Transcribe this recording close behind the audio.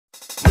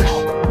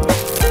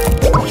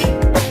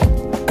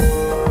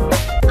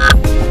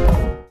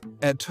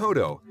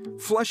TOTO,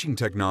 flushing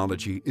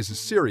technology is a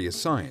serious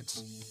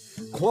science.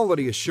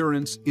 Quality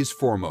assurance is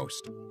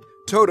foremost.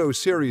 TOTO's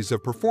series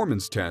of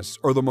performance tests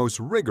are the most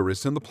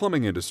rigorous in the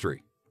plumbing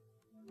industry.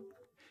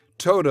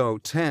 TOTO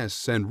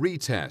tests and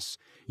retests,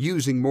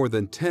 using more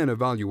than 10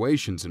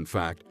 evaluations in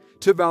fact,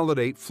 to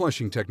validate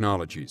flushing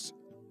technologies.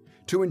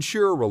 To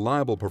ensure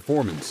reliable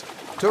performance,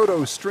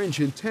 TOTO's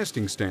stringent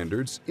testing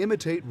standards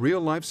imitate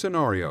real-life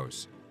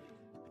scenarios.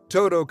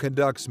 TOTO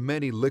conducts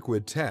many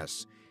liquid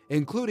tests,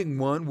 including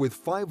one with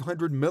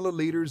 500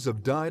 milliliters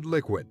of dyed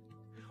liquid,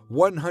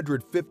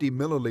 150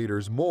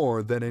 milliliters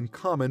more than in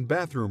common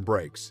bathroom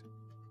breaks.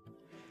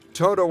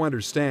 TOTO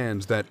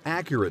understands that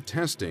accurate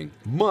testing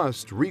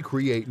must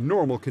recreate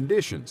normal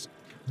conditions.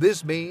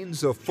 This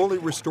means a fully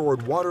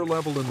restored water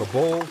level in the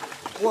bowl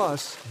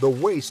plus the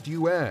waste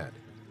you add.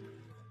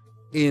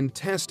 In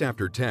test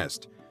after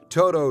test,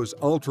 TOTO's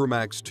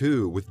UltraMax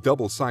 2 with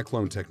double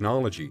cyclone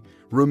technology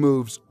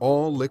removes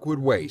all liquid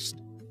waste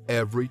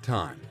every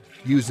time,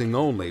 using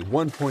only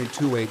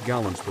 1.28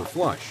 gallons per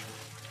flush.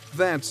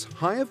 That's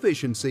high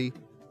efficiency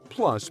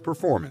plus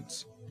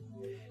performance.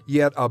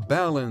 Yet a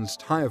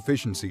balanced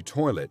high-efficiency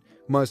toilet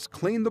must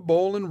clean the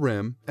bowl and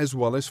rim as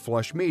well as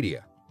flush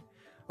media.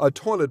 A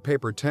toilet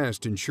paper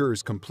test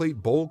ensures complete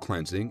bowl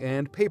cleansing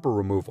and paper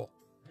removal,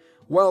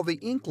 while the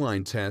ink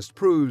line test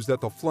proves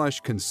that the flush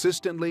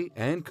consistently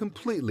and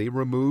completely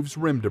removes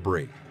rim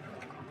debris.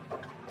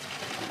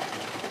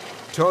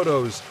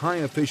 TOTO's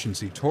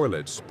high-efficiency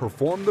toilets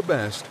perform the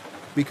best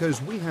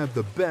because we have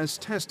the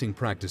best testing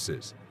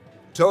practices.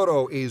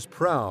 TOTO is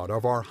proud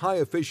of our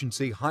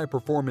high-efficiency,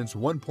 high-performance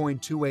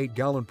 1.28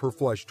 gallon per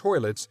flush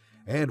toilets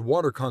and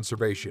water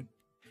conservation.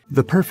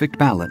 The perfect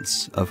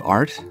balance of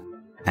art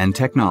and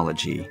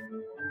technology.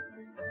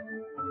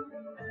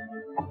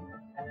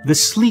 The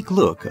sleek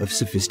look of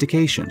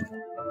sophistication.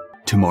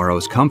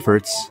 Tomorrow's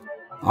comforts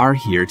are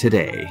here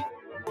today,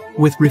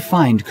 with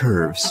refined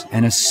curves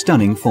and a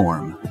stunning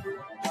form.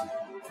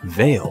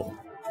 Veil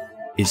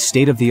is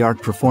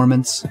state-of-the-art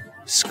performance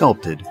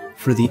sculpted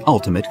for the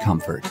ultimate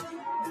comfort.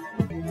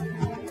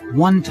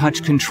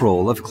 One-touch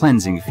control of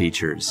cleansing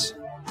features.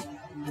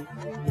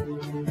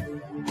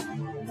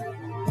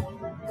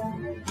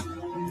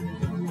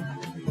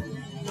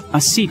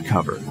 A seat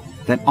cover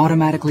that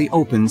automatically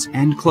opens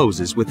and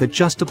closes with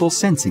adjustable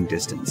sensing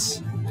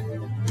distance.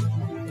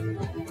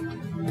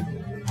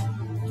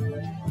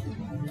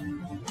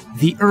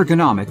 The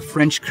ergonomic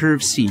French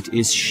curve seat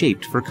is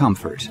shaped for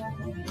comfort.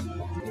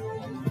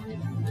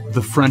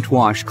 The front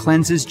wash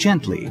cleanses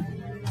gently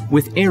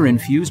with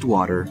air-infused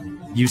water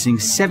using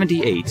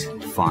 78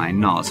 fine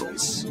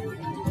nozzles.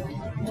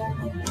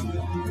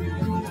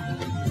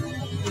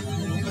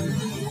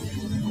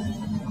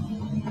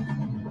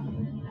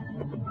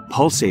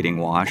 Pulsating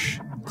wash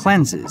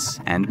cleanses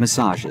and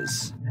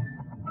massages,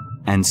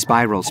 and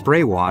spiral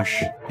spray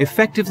wash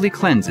effectively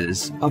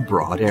cleanses a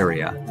broad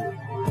area.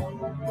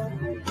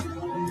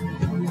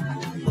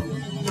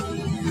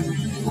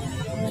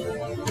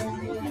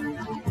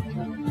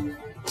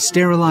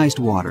 Sterilized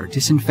water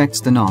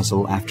disinfects the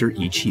nozzle after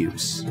each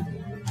use.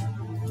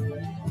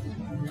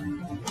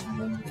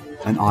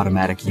 An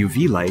automatic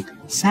UV light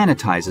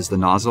sanitizes the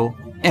nozzle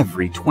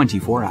every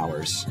 24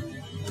 hours.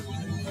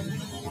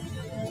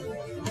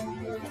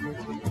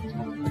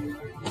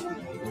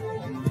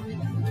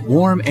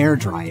 Warm air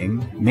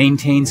drying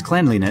maintains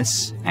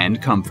cleanliness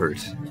and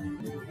comfort,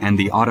 and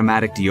the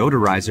automatic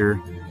deodorizer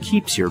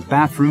keeps your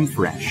bathroom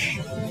fresh.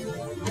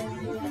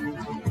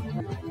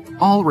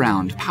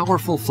 All-round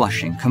powerful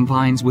flushing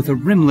combines with a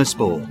rimless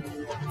bowl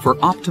for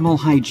optimal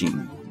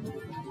hygiene.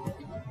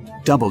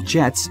 Double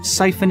jets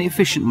siphon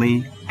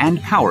efficiently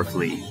and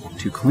powerfully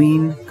to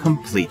clean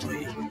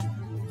completely.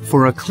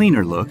 For a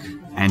cleaner look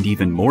and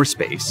even more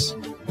space,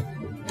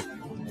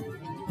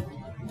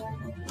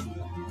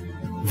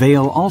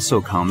 Veil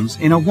also comes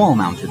in a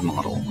wall-mounted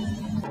model.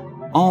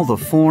 All the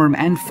form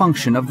and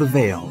function of the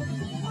Veil,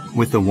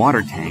 with the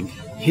water tank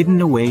hidden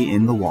away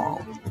in the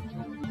wall.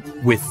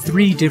 With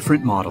 3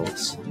 different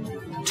models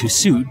to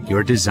suit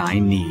your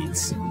design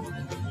needs.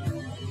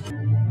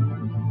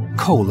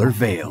 Kohler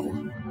Veil,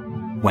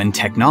 when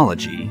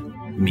technology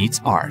meets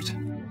art.